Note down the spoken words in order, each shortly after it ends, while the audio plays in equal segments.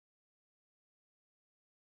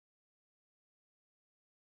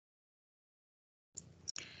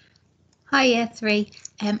Hi, Year 3.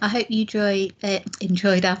 I hope you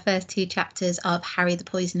enjoyed our first two chapters of Harry the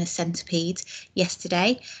Poisonous Centipede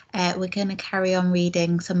yesterday. We're going to carry on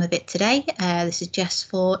reading some of it today. This is just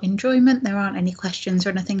for enjoyment. There aren't any questions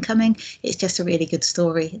or anything coming. It's just a really good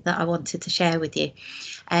story that I wanted to share with you.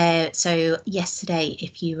 So yesterday,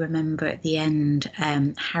 if you remember at the end,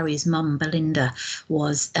 Harry's mum, Belinda,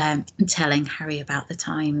 was telling Harry about the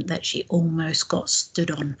time that she almost got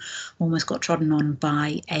trodden on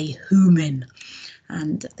by a human.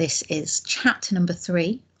 And this is chapter number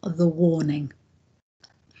 3 of The Warning.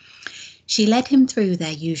 She led him through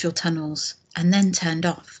their usual tunnels and then turned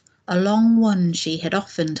off, along one she had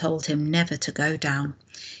often told him never to go down.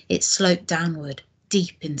 It sloped downward,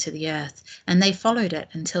 deep into the earth, and they followed it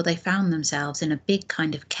until they found themselves in a big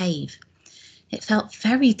kind of cave. It felt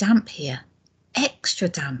very damp here, extra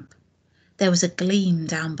damp. There was a gleam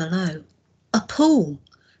down below. A pool.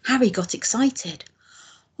 Harry got excited.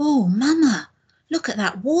 "Oh, Mama, look at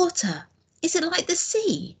that water. Is it like the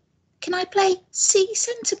sea? Can I play sea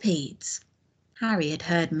centipedes?" Harry had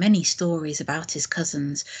heard many stories about his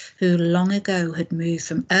cousins who long ago had moved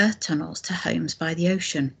from earth tunnels to homes by the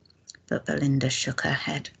ocean. But Belinda shook her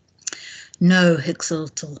head. "No,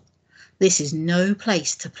 Huxtable, this is no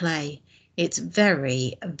place to play. It's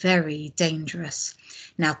very, very dangerous.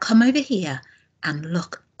 Now come over here and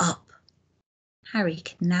look up." Harry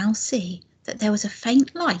could now see that there was a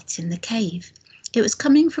faint light in the cave. It was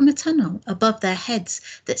coming from a tunnel above their heads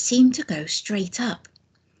that seemed to go straight up.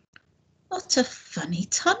 "What a funny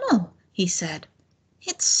tunnel," he said.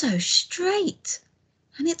 "It's so straight,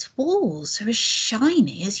 and its walls are as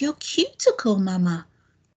shiny as your cuticle, Mama."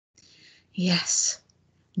 "Yes,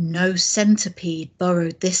 no centipede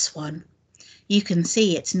burrowed this one. You can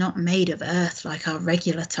see it's not made of earth like our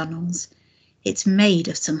regular tunnels. It's made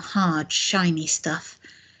of some hard, shiny stuff.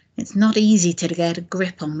 It's not easy to get a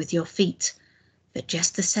grip on with your feet, but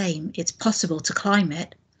just the same, it's possible to climb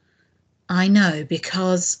it. I know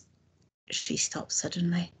because—" She stopped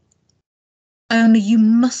suddenly. "Only you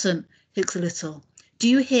mustn't, Huxtable. Do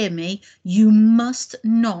you hear me? You must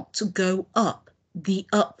not go up the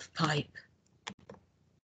up pipe."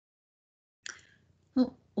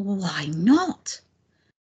 "Well, why not?"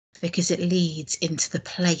 "Because it leads into the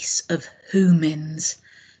place of humans,"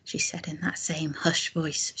 she said in that same hushed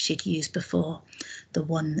voice she'd used before, the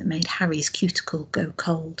one that made Harry's cuticle go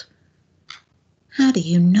cold. "How do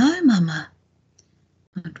you know, Mama?"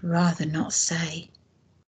 "I'd rather not say."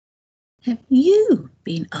 "Have you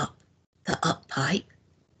been up the up pipe?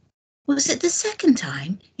 Was it the second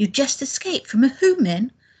time you just escaped from a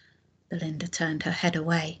human?" Belinda turned her head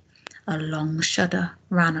away. A long shudder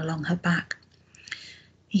ran along her back.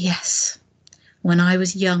 "Yes, when I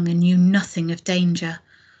was young and knew nothing of danger.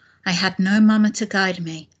 I had no Mama to guide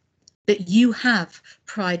me. But you have,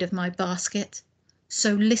 pride of my basket.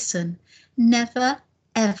 So listen, never,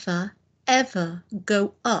 ever, ever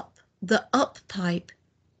go up the up pipe.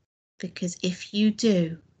 Because if you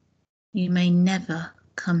do, you may never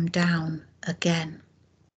come down again."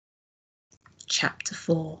 Chapter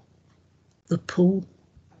 4. The Pool.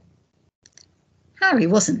 Harry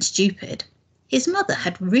wasn't stupid. His mother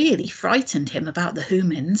had really frightened him about the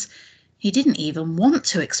humans. He didn't even want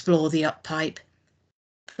to explore the up pipe.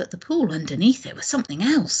 But the pool underneath it was something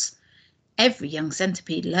else. Every young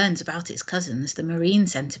centipede learns about its cousins, the marine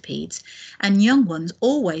centipedes, and young ones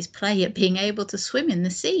always play at being able to swim in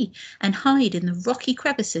the sea and hide in the rocky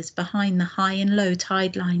crevices behind the high and low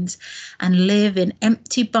tide lines and live in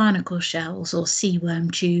empty barnacle shells or sea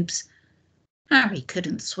worm tubes. Harry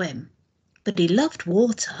couldn't swim, but he loved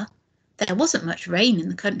water. There wasn't much rain in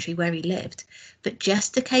the country where he lived, but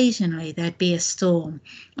just occasionally there'd be a storm,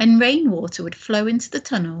 and rainwater would flow into the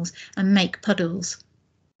tunnels and make puddles.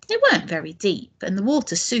 They weren't very deep, and the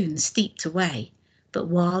water soon steeped away, but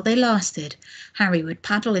while they lasted, Harry would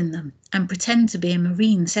paddle in them and pretend to be a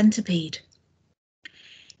marine centipede.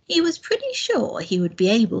 He was pretty sure he would be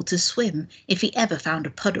able to swim if he ever found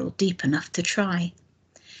a puddle deep enough to try.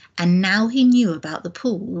 And now he knew about the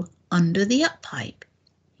pool under the up pipe.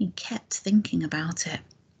 He kept thinking about it.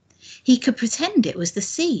 He could pretend it was the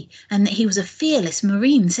sea and that he was a fearless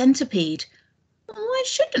marine centipede. Why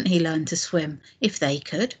shouldn't he learn to swim if they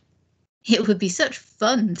could? It would be such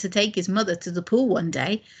fun to take his mother to the pool one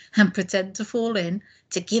day and pretend to fall in,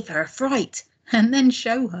 to give her a fright, and then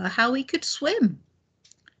show her how he could swim.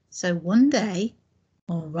 So one day,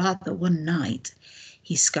 or rather one night,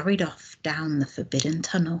 he scurried off down the forbidden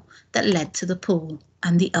tunnel that led to the pool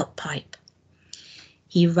and the up pipe.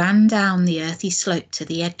 He ran down the earthy slope to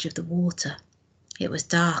the edge of the water. It was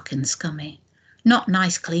dark and scummy, not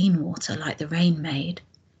nice clean water like the rain made.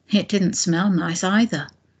 It didn't smell nice either.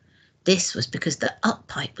 This was because the up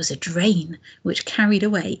pipe was a drain which carried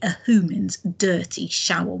away a human's dirty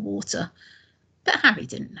shower water. But Harry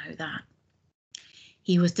didn't know that.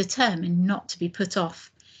 He was determined not to be put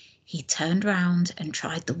off. He turned round and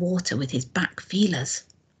tried the water with his back feelers.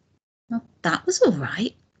 Well, that was all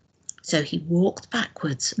right. So he walked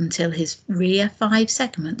backwards until his rear 5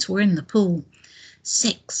 segments were in the pool.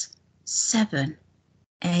 6, 7,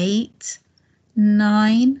 8,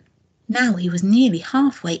 9. Now he was nearly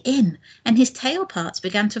halfway in, and his tail parts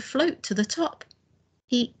began to float to the top.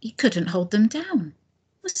 He couldn't hold them down.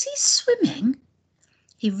 Was he swimming?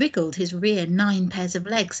 He wriggled his rear 9 pairs of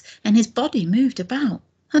legs, and his body moved about.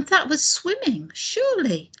 And that was swimming,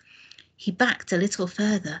 surely. He backed a little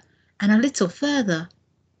further, and a little further.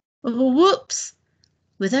 Whoops!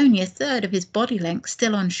 With only 1/3 of his body length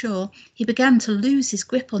still on shore, he began to lose his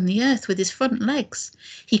grip on the earth with his front legs.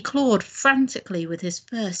 He clawed frantically with his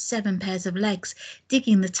first 7 pairs of legs,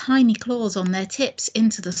 digging the tiny claws on their tips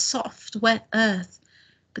into the soft, wet earth.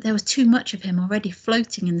 But there was too much of him already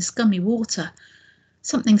floating in the scummy water.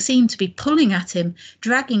 Something seemed to be pulling at him,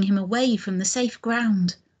 dragging him away from the safe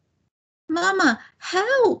ground. "Mama,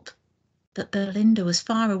 help!" But Belinda was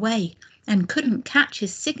far away and couldn't catch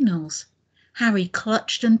his signals. Harry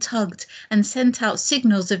clutched and tugged and sent out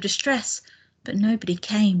signals of distress, but nobody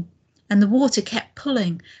came, and the water kept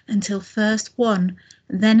pulling until first one,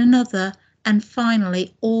 then another, and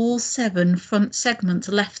finally all 7 front segments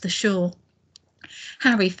left the shore.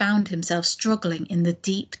 Harry found himself struggling in the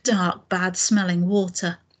deep, dark, bad-smelling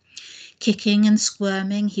water. Kicking and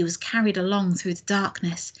squirming, he was carried along through the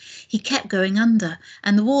darkness. He kept going under,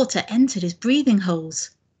 and the water entered his breathing holes.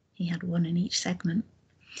 He had 1 in each segment.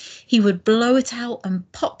 He would blow it out and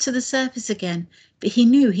pop to the surface again, but he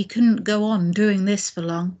knew he couldn't go on doing this for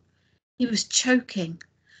long. He was choking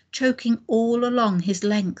all along his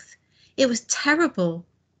length. It was terrible.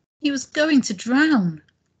 He was going to drown.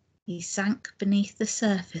 He sank beneath the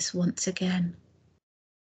surface once again.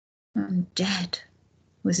 "I'm dead,"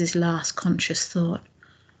 was his last conscious thought.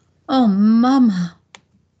 "Oh, Mama!"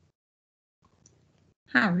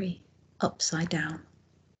 Harry upside down.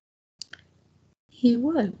 He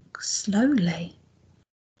woke slowly.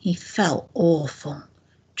 He felt awful,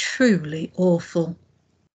 truly awful.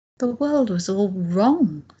 The world was all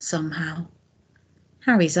wrong somehow.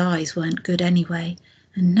 Harry's eyes weren't good anyway,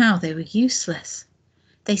 and now they were useless.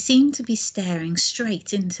 They seemed to be staring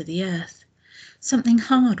straight into the earth. Something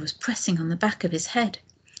hard was pressing on the back of his head.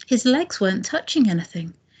 His legs weren't touching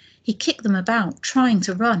anything. He kicked them about, trying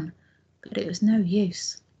to run, but it was no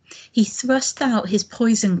use. He thrust out his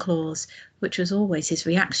poison claws, which was always his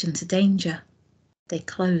reaction to danger. They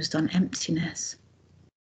closed on emptiness.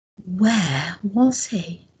 Where was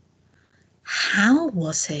he? How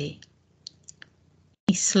was he?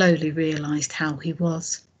 He slowly realised how he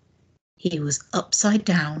was. He was upside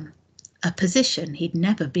down, a position he'd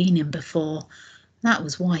never been in before. That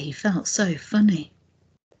was why he felt so funny.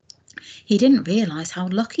 He didn't realise how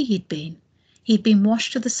lucky he'd been. He'd been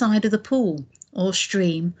washed to the side of the pool, or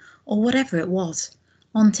stream, or whatever it was,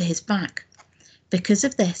 onto his back. Because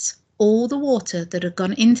of this, all the water that had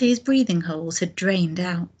gone into his breathing holes had drained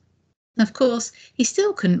out. Of course, he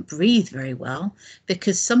still couldn't breathe very well,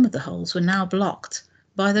 because some of the holes were now blocked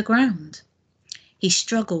by the ground. He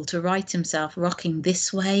struggled to right himself, rocking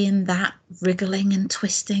this way and that, wriggling and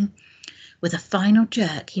twisting. With a final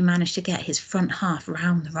jerk, he managed to get his front half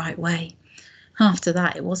round the right way. After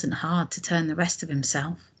that, it wasn't hard to turn the rest of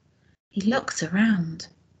himself. He looked around.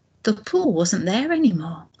 The pool wasn't there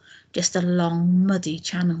anymore, just a long, muddy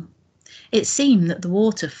channel. It seemed that the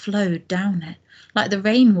water flowed down it, like the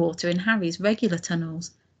rainwater in Harry's regular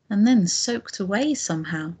tunnels, and then soaked away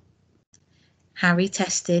somehow. Harry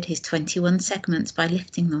tested his 21 segments by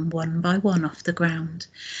lifting them one by one off the ground,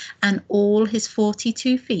 and all his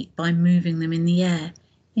 42 feet by moving them in the air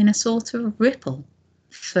in a sort of ripple,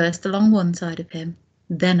 first along one side of him,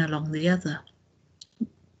 then along the other.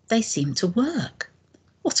 They seemed to work.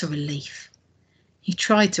 What a relief. He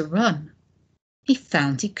tried to run. He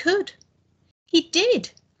found he could. He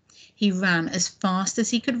did. He ran as fast as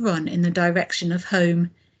he could run in the direction of home.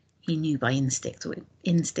 He knew by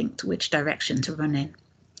instinct which direction to run in.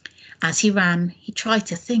 As he ran, he tried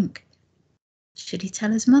to think. Should he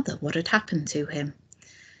tell his mother what had happened to him?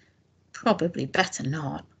 Probably better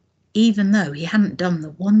not, even though he hadn't done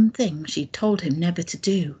the one thing she'd told him never to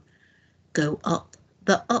do, go up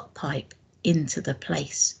the up pipe into the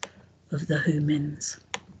place of the humans.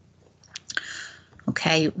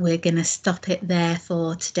 Okay, we're going to stop it there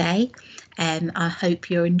for today. I hope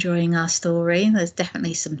you're enjoying our story. There's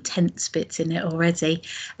definitely some tense bits in it already,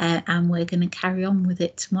 and we're going to carry on with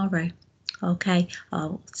it tomorrow. Okay,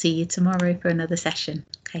 I'll see you tomorrow for another session.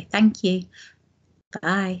 Okay, thank you.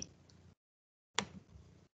 Bye.